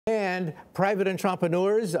And private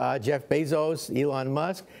entrepreneurs, Jeff Bezos, Elon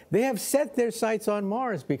Musk, they have set their sights on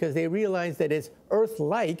Mars because they realize that it's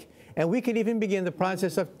Earth-like, and we could even begin the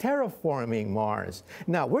process of terraforming Mars.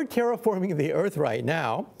 Now, we're terraforming the Earth right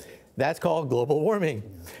now. That's called global warming.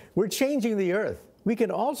 We're changing the Earth. We can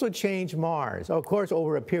also change Mars, of course,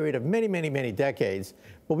 over a period of many, many, many decades,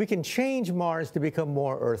 but we can change Mars to become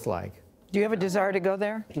more Earth-like. Do you have a desire to go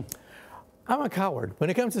there? I'm a coward when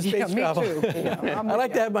it comes to space travel. Me too. Yeah, I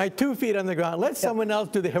like to have my 2 feet on the ground. Let someone else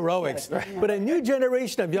do the heroics. But a new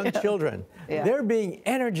generation of young children, they're being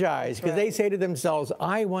energized because they say to themselves,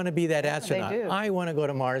 I want to be that astronaut. I want to go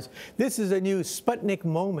to Mars. This is a new Sputnik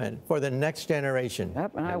moment for the next generation.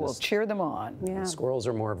 Yep, and I will cheer them on. The squirrels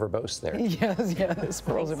are more verbose there. Yes, the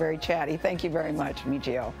squirrels are very chatty. Thank you very much,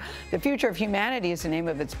 Michio. The Future of Humanity is the name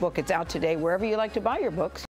of its book. It's out today wherever you like to buy your books.